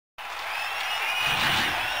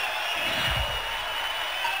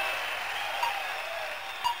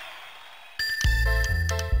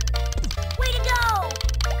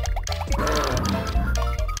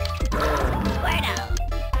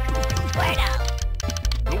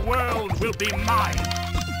will be mine.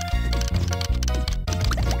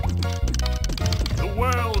 The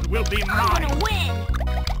world will be mine. I'm gonna win.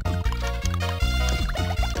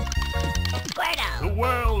 The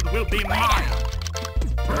world will be mine.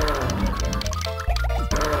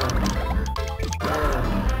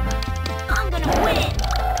 I'm gonna win.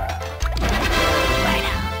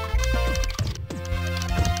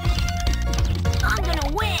 I'm gonna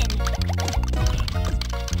win.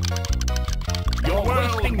 Your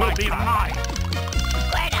world will be mine.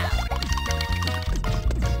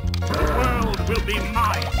 The world will be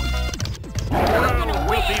mine. The world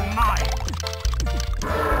will be mine.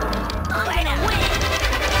 I'm gonna win.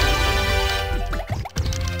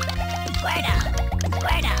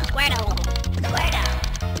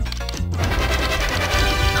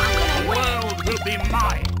 The world will be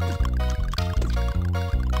mine.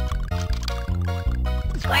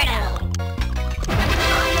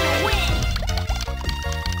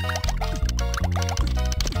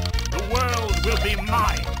 The world will be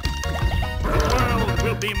mine. The world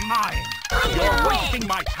will be mine. You're wasting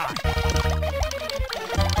my time.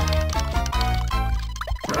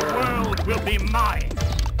 The world will be mine.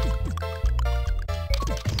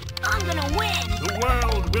 I'm gonna win. The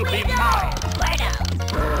world will be mine.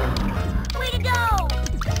 Way to go!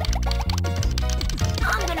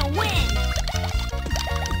 I'm gonna win.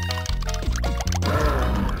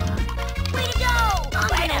 Way to go! I'm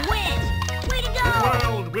gonna win. Way to go! The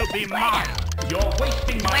world will be mine. You're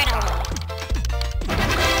wasting my time.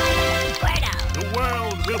 The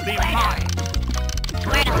world will be mine. The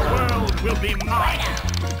world will be mine.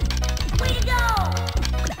 Way to go!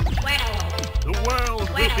 The world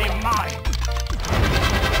will be mine.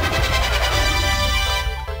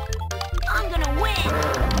 I'm gonna win.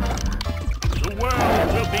 The world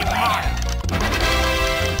will be mine.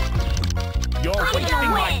 You're I'm wasting gonna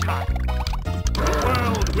my win. time. The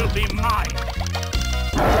world will be mine.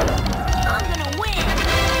 I'm gonna win.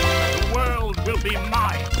 The world will be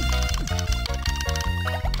mine.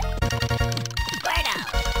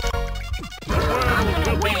 The world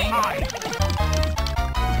will be mine. The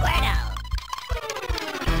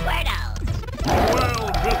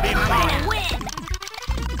world will be I'm mine. gonna win.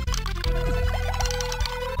 The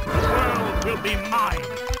world will be mine.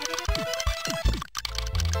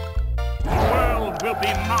 The world will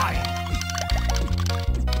be mine.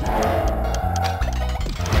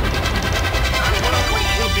 I'm The gonna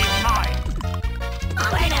world will win. be mine.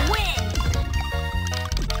 I'm gonna win.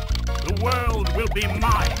 The world will be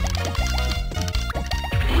mine.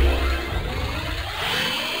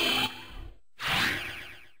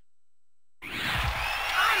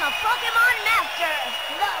 I'm a Pokémon Master,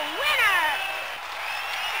 the winner!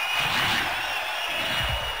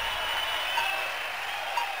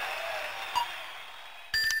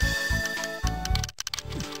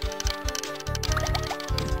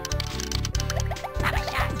 Baba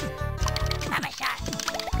shot! Baba shot!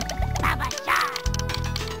 Baba shot!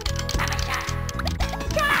 Baba shot!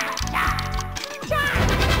 Baba shot! Shot!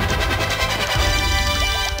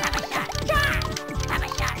 Baba shot! Shot! Baba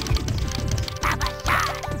shot! Baba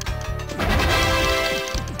shot!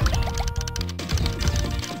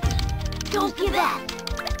 Don't give up!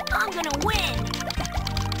 I'm gonna win!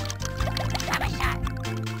 Baba shot!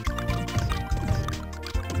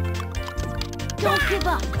 Don't give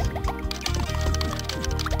up!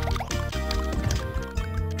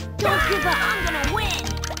 Don't give up! I'm gonna win!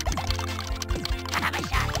 Baba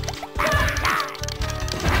shot! Baba shot!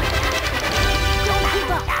 Don't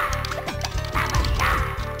give up! Baba shot!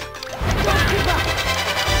 Don't give up!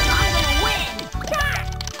 I'm gonna win!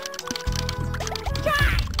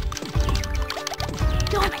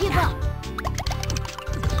 Don't give up!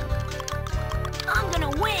 I'm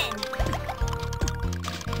gonna win!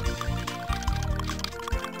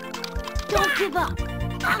 Don't give up!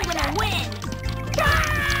 I'm gonna win!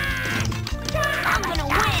 I'm gonna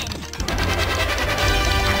win!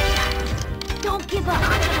 Don't give up!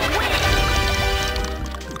 I'm gonna win!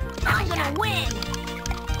 I'm gonna win!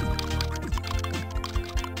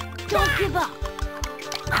 Don't give up!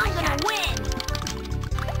 I'm gonna win!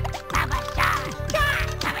 Baba shot!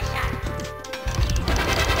 Baba shot!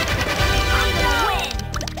 I'm gonna win!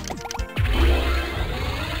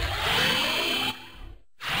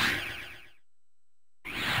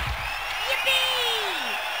 Yippee!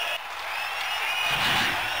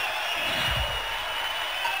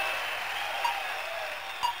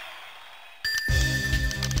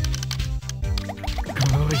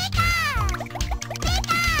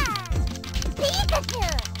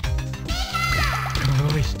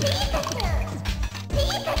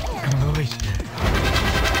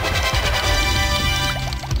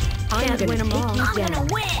 I'm gonna win them all. I'm gonna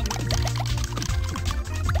win!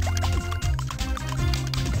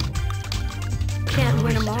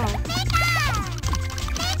 Can't win them all.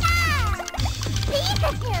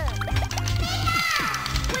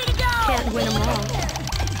 Way to go! Can't win them all.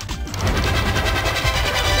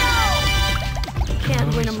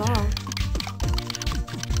 Can't win them all.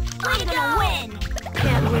 I'm gonna win!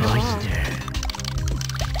 Can't win them all.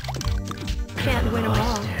 Can't win them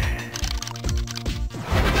all.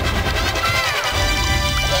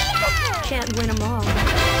 Can't win them all.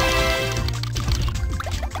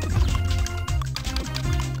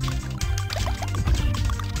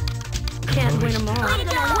 Can't win them all. I'm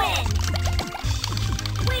gonna win!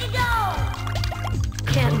 Way to go!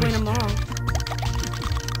 Can't win them all.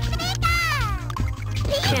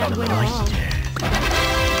 Can't win them all.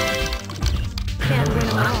 Can't win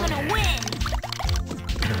them all.